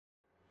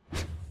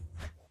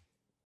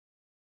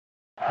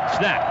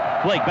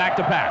snap. Blake back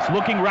to pass.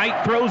 Looking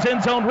right, throws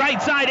end zone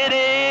right side. It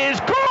is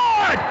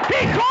caught!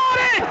 He caught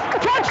it!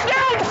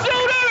 Touchdown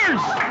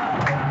Sooners!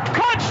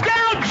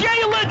 Touchdown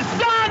Jalen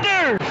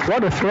Saunders!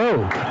 What a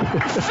throw.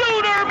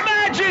 Sooner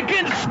magic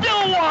in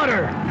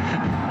Stillwater.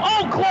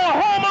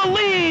 Oklahoma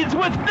leads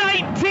with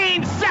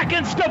 19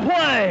 seconds to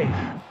play.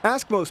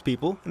 Ask most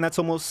people, and that's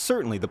almost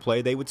certainly the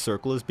play they would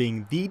circle as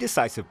being the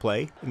decisive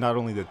play in not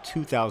only the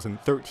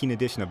 2013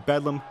 edition of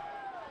Bedlam,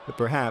 but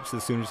perhaps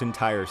the Sooners'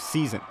 entire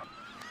season.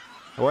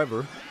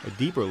 However, a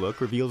deeper look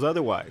reveals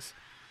otherwise.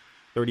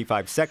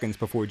 35 seconds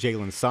before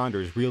Jalen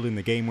Saunders reeled in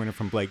the game winner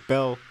from Blake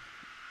Bell,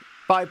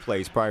 5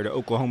 plays prior to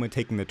Oklahoma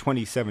taking the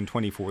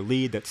 27-24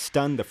 lead that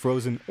stunned the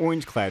frozen,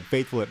 orange-clad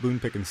faithful at Boone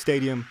Pickens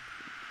Stadium,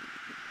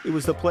 it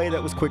was the play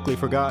that was quickly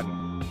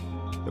forgotten.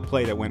 The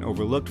play that went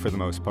overlooked for the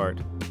most part.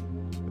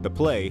 The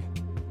play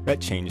that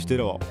changed it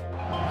all.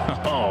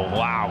 Oh,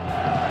 wow.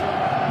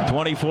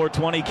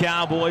 24-20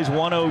 Cowboys,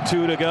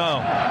 1:02 to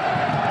go.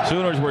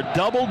 Sooners were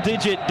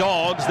double-digit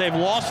dogs. They've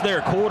lost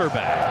their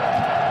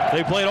quarterback.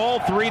 They played all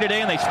 3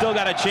 today, and they still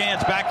got a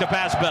chance. Back to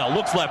pass Bell.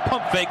 Looks left,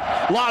 pump fake.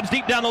 Lobs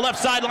deep down the left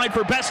sideline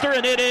for Bester,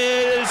 and it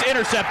is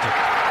intercepted.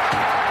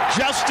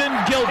 Justin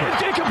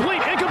Gilbert.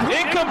 Incomplete.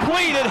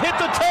 It hit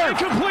the turf.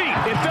 Incomplete.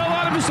 It fell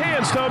out of his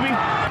hands, Toby.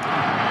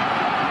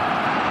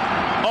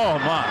 Oh,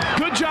 my.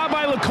 Good job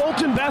by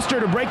Colton Bester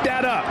to break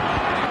that up.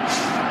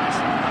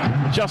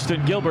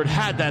 Justin Gilbert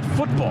had that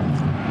football.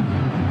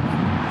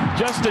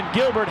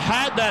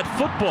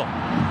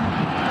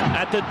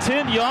 At the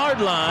 10-yard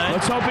line.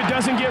 Let's hope it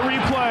doesn't get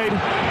replayed.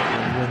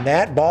 When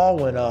that ball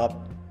went up,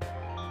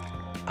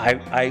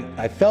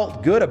 I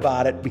felt good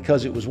about it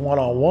because it was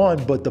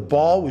one-on-one, but the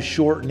ball was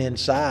short and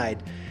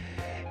inside.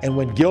 And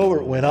when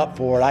Gilbert went up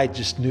for it, I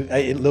just knew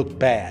it looked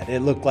bad.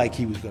 It looked like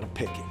he was going to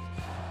pick it.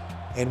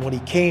 And when he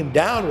came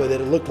down with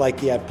it, it looked like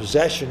he had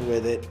possession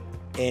with it.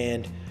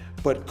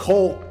 But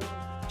Colt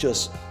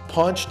just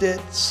punched it,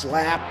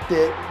 slapped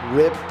it,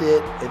 ripped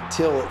it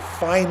until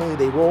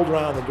they rolled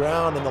around the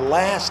ground. And the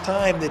last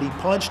time that he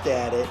punched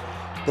at it,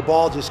 the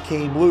ball just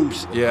came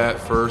loose. Yeah, at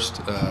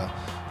first,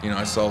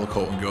 I saw the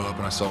Colton go up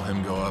and I saw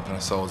him go up and I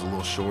saw it was a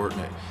little short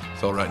and it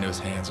fell right into his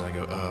hands and I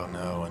go, oh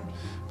no.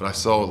 But I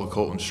saw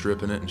Colton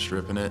stripping it and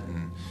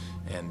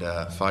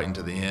fighting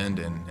to the end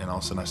and all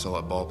of a sudden I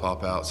saw that ball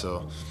pop out.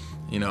 So,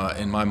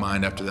 in my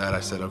mind after that, I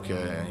said,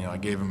 okay, I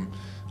gave him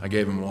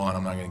one,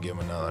 I'm not going to give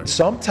him another.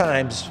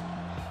 Sometimes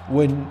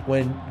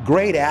when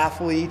great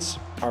athletes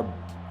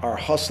are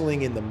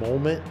hustling in the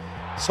moment,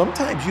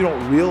 sometimes you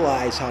don't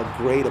realize how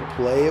great a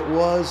play it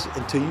was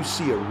until you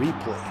see a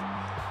replay.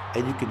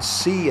 And you can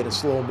see in a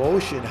slow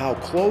motion how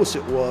close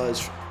it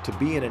was to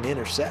being an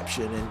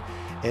interception.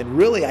 And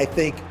really, I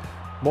think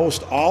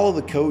most all of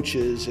the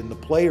coaches and the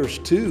players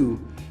too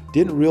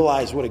didn't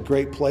realize what a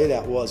great play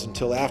that was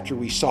until after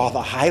we saw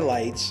the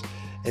highlights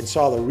and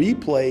saw the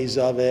replays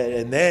of it.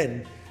 And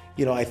then,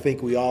 I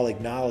think we all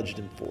acknowledged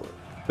him for it.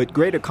 But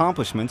great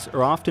accomplishments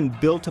are often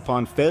built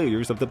upon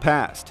failures of the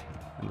past.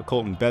 And the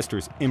Colton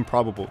Bester's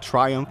improbable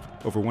triumph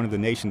over one of the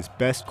nation's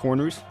best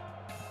corners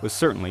was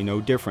certainly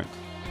no different.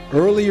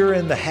 Earlier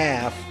in the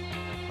half,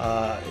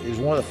 it was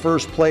one of the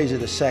first plays of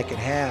the second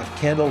half,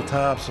 Kendall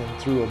Thompson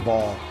threw a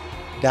ball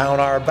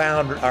down our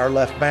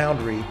left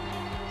boundary,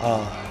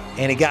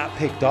 and it got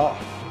picked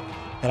off.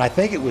 And I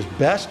think it was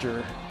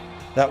Bester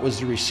that was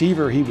the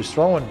receiver he was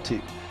throwing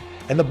to.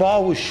 And the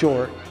ball was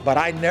short, but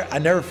I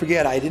never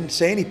forget, I didn't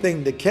say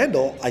anything to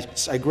Kendall.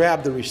 I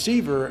grabbed the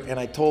receiver and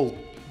I told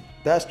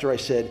Bester, I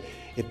said,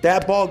 if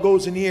that ball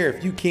goes in the air,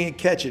 if you can't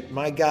catch it,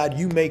 my God,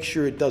 you make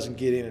sure it doesn't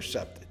get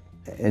intercepted.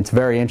 It's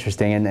very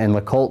interesting,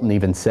 and Colton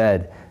even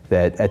said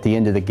that at the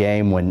end of the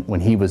game when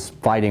he was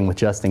fighting with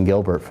Justin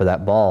Gilbert for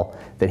that ball,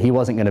 that he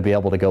wasn't going to be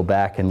able to go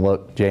back and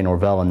look Jay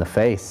Norvell in the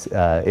face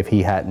if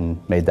he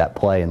hadn't made that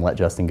play and let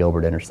Justin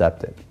Gilbert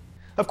intercept it.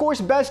 Of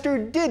course, Bester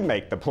did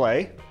make the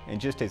play,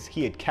 and just as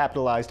he had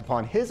capitalized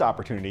upon his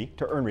opportunity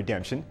to earn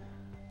redemption,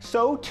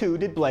 so too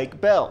did Blake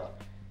Bell.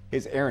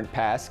 His errant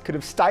pass could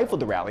have stifled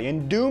the rally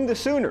and doomed the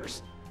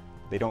Sooners.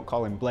 They don't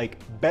call him Blake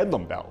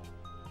Bedlam Bell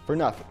for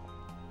nothing.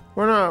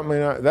 Well,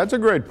 no, that's a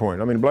great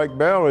point. Blake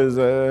Bell he's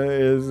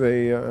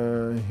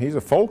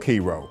a folk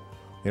hero.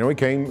 He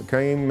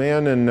came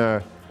in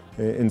and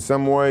in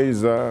some ways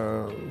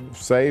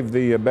saved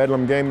the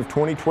Bedlam game of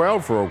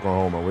 2012 for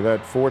Oklahoma with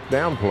that 4th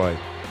down play.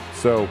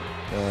 So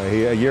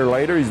a year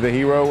later, he's the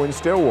hero in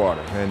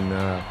Stillwater,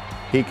 and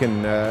he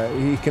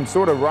can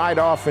sort of ride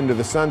off into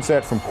the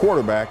sunset from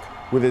quarterback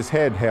with his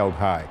head held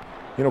high.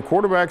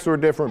 Quarterbacks are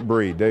a different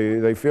breed.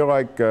 They feel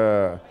like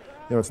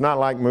it's not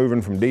like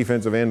moving from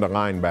defensive end to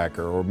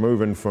linebacker or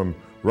moving from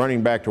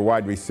running back to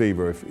wide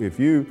receiver. If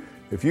you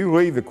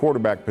leave the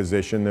quarterback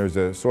position, there's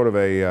a sort of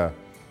an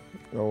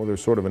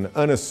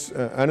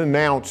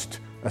unannounced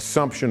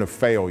assumption of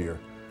failure.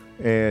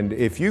 And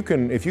if you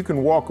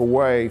can walk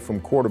away from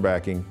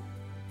quarterbacking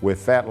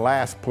with that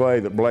last play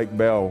that Blake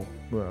Bell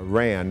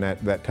ran,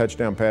 that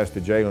touchdown pass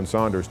to Jalen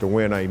Saunders to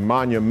win a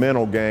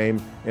monumental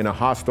game in a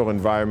hostile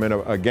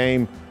environment, a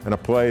game and a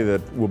play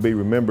that will be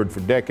remembered for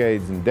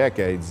decades and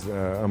decades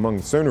among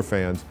the Sooner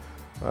fans.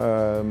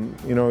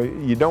 You know,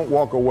 you don't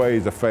walk away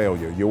as a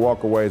failure. You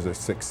walk away as a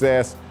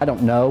success. I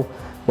don't know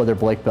whether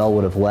Blake Bell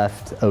would have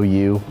left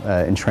OU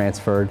and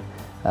transferred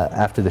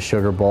after the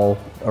Sugar Bowl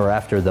or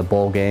after the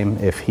bowl game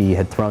if he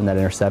had thrown that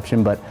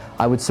interception, but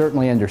I would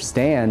certainly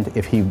understand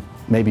if he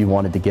maybe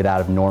wanted to get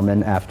out of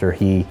Norman after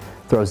he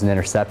throws an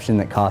interception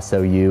that costs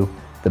OU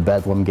the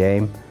Bedlam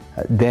game,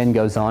 then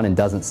goes on and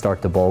doesn't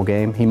start the bowl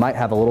game. He might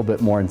have a little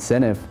bit more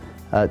incentive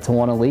to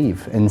want to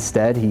leave.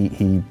 Instead,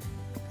 he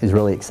is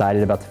really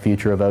excited about the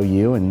future of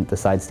OU and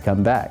decides to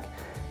come back.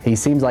 He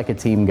seems like a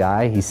team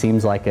guy. He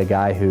seems like a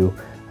guy who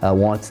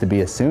wants to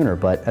be a Sooner,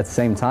 but at the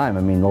same time,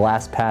 I mean, the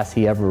last pass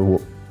he ever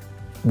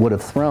would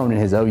have thrown in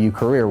his OU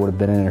career would have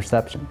been an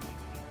interception.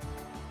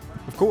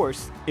 Of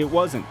course, it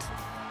wasn't.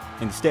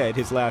 Instead,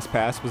 his last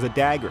pass was a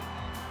dagger,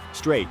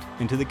 straight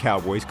into the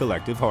Cowboys'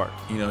 collective heart.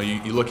 You know,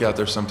 you look out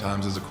there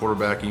sometimes as a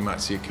quarterback and you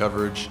might see a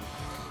coverage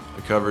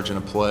in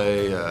a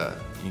play,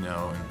 you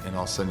know, and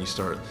all of a sudden you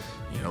start,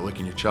 you know,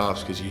 licking your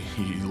chops because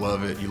you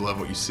love it, you love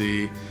what you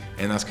see,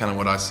 and that's kind of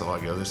what I saw.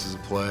 I go, this is a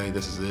play,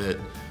 this is it,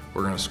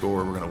 we're going to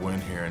score, we're going to win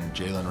here, and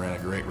Jalen ran a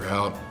great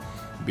route,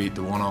 beat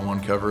the one-on-one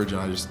coverage, and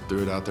I just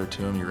threw it out there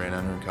to him. He ran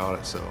under and caught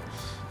it, so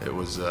it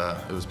was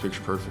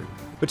picture perfect.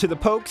 But to the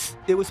Pokes,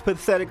 it was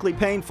pathetically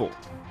painful.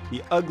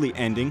 The ugly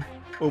ending,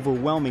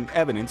 overwhelming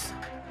evidence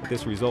that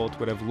this result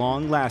would have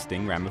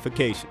long-lasting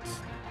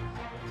ramifications.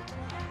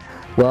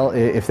 Well,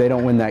 if they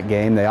don't win that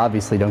game, they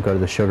obviously don't go to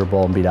the Sugar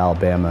Bowl and beat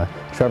Alabama.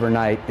 Trevor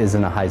Knight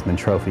isn't a Heisman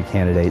Trophy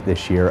candidate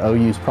this year.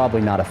 OU's probably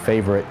not a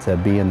favorite to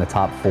be in the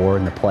top 4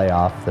 in the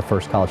playoff, the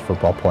first college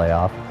football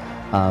playoff.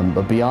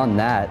 But beyond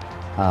that,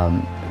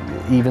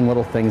 even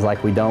little things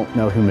like we don't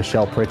know who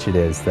Michelle Pritchett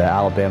is, the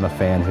Alabama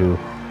fan who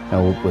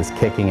was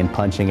kicking and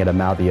punching at a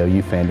mouthy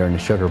OU fan during the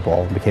Sugar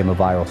Bowl and became a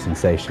viral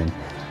sensation.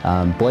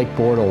 Blake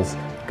Bortles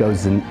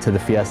goes into the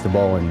Fiesta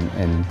Bowl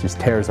and just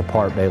tears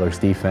apart Baylor's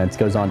defense,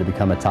 goes on to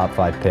become a top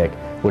 5 pick.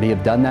 Would he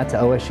have done that to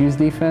OSU's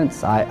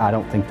defense? I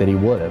don't think that he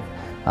would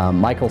have.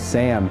 Michael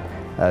Sam,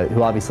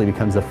 who obviously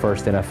becomes the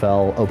first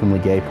NFL openly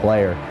gay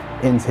player,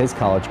 ends his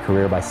college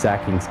career by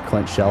sacking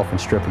Clint Shelf and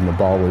stripping the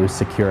ball loose,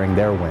 securing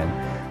their win.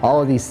 All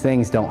of these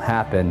things don't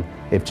happen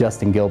if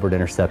Justin Gilbert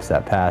intercepts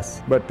that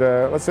pass. But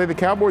let's say the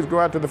Cowboys go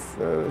out to the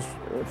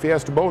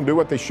Fiesta Bowl and do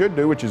what they should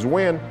do, which is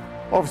win.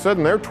 All of a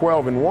sudden, they're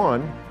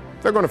 12-1.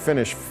 They're going to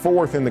finish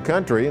 4th in the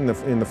country in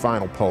the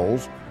final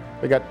polls.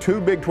 They got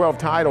 2 Big 12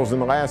 titles in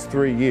the last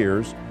 3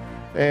 years,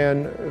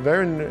 and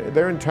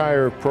their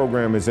entire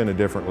program is in a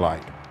different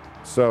light.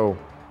 So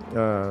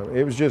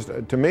it was just,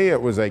 to me,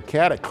 it was a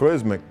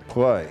cataclysmic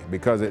play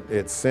because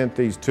it sent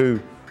these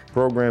two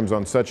programs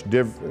on such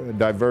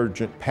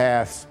divergent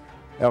paths,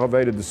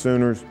 elevated the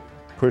Sooners,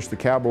 pushed the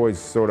Cowboys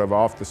sort of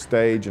off the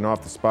stage and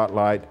off the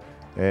spotlight,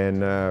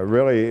 and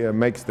really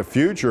makes the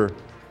future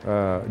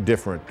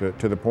different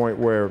to the point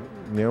where,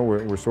 you know,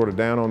 we're sort of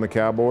down on the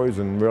Cowboys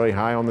and really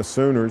high on the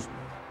Sooners,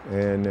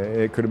 and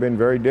it could have been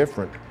very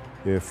different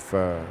if you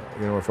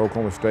know, if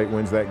Oklahoma State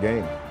wins that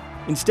game.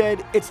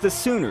 Instead, it's the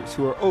Sooners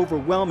who are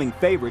overwhelming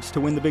favorites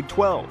to win the Big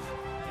 12,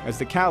 as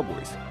the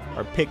Cowboys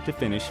are picked to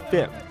finish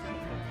 5th.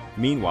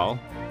 Meanwhile,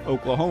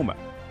 Oklahoma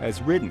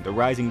has ridden the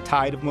rising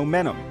tide of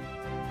momentum.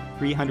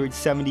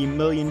 $370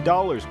 million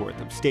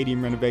worth of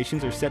stadium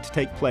renovations are set to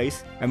take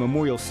place at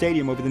Memorial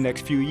Stadium over the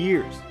next few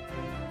years.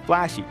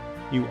 Flashy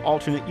new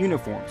alternate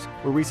uniforms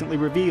were recently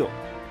revealed,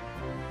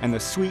 and the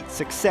sweet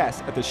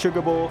success at the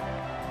Sugar Bowl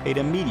paid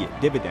immediate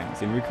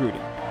dividends in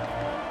recruiting.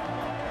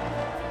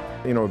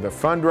 You know, the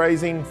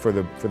fundraising for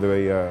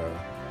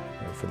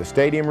the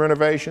stadium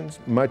renovations,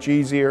 much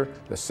easier.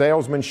 The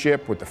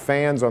salesmanship with the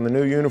fans on the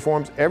new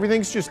uniforms,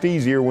 everything's just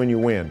easier when you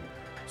win.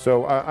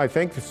 So I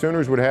think the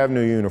Sooners would have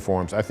new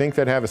uniforms. I think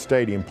they'd have a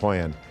stadium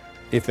plan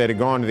if they'd have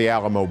gone to the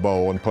Alamo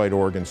Bowl and played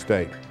Oregon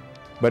State.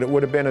 But it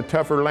would have been a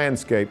tougher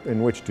landscape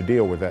in which to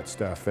deal with that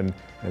stuff. And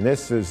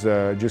this has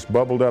just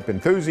bubbled up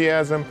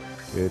enthusiasm.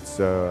 It's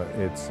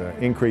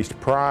increased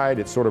pride.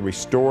 It's sort of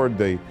restored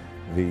the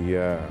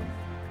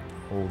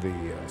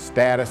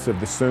status of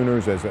the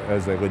Sooners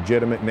as a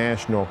legitimate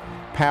national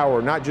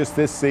power, not just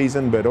this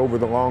season, but over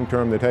the long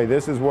term, that, hey,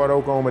 this is what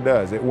Oklahoma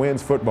does. It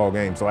wins football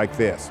games like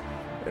this.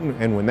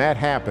 And when that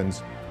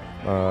happens,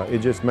 it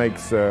just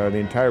makes the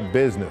entire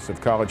business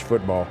of college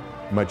football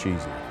much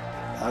easier.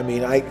 I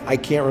mean, I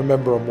can't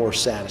remember a more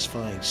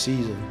satisfying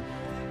season,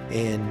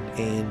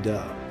 and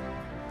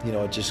you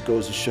know, it just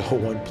goes to show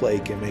one play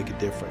can make a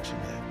difference in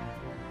that.